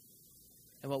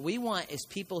 And what we want is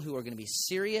people who are going to be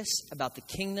serious about the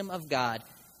kingdom of God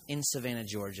in Savannah,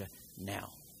 Georgia,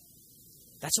 now.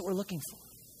 That's what we're looking for.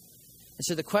 And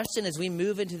so the question as we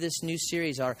move into this new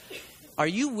series are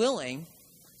you willing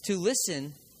to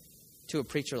listen to a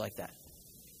preacher like that?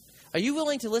 Are you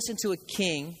willing to listen to a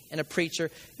king and a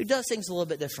preacher who does things a little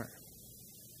bit different?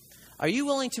 Are you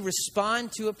willing to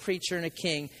respond to a preacher and a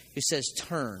king who says,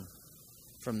 turn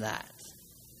from that?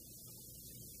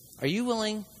 Are you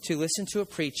willing to listen to a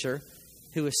preacher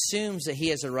who assumes that he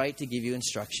has a right to give you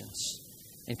instructions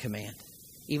and command,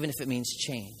 even if it means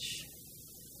change?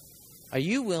 Are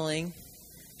you willing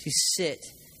to sit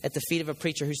at the feet of a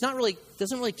preacher who's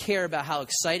doesn't really care about how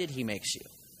excited he makes you,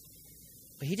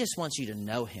 but he just wants you to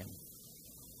know him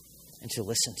and to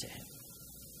listen to him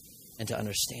and to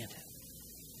understand him?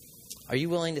 Are you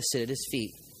willing to sit at his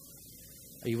feet?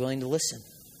 Are you willing to listen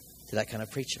to that kind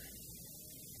of preacher?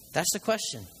 That's the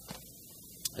question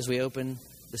as we open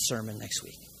the sermon next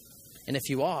week. And if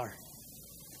you are,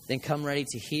 then come ready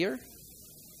to hear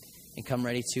and come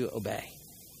ready to obey.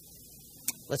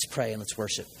 Let's pray and let's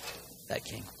worship that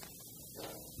King.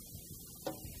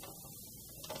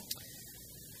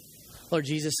 Lord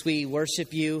Jesus, we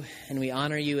worship you and we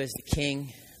honor you as the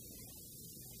King.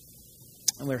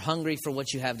 And we're hungry for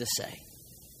what you have to say.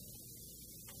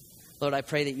 Lord, I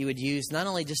pray that you would use not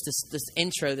only just this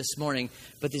intro this morning,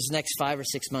 but these next 5 or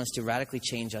 6 months to radically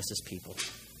change us as people.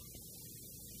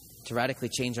 To radically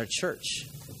change our church.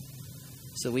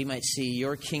 So we might see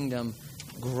your kingdom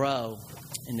grow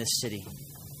in this city.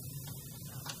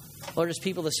 Lord, there's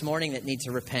people this morning that need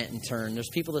to repent and turn. There's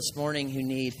people this morning who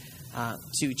need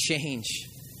to change,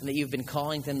 and that you've been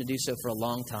calling them to do so for a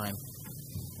long time.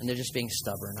 And they're just being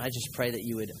stubborn. I just pray that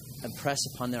you would impress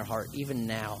upon their heart, even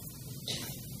now,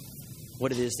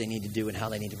 what it is they need to do and how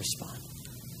they need to respond.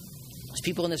 There's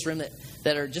people in this room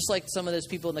that are just like some of those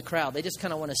people in the crowd. They just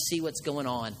kind of want to see what's going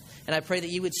on. And I pray that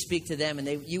you would speak to them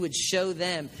and you would show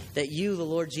them that you, the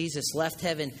Lord Jesus, left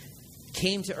heaven,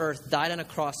 came to earth, died on a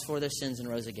cross for their sins, and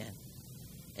rose again.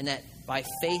 And that by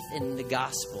faith in the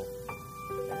gospel,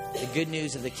 the good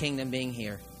news of the kingdom being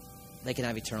here, they can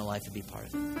have eternal life and be part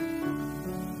of it.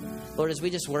 Lord, as we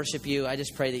just worship you, I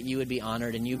just pray that you would be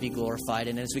honored and you be glorified.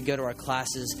 And as we go to our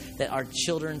classes, that our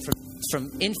children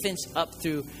from infants up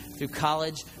through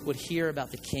college would hear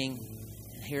about the King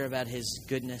and hear about his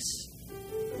goodness.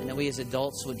 And that we as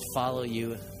adults would follow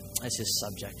you as his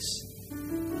subjects.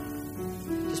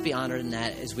 Just be honored in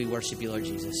that as we worship you, Lord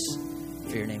Jesus,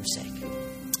 for your name's sake.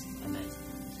 Amen.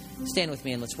 Stand with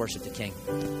me and let's worship the King.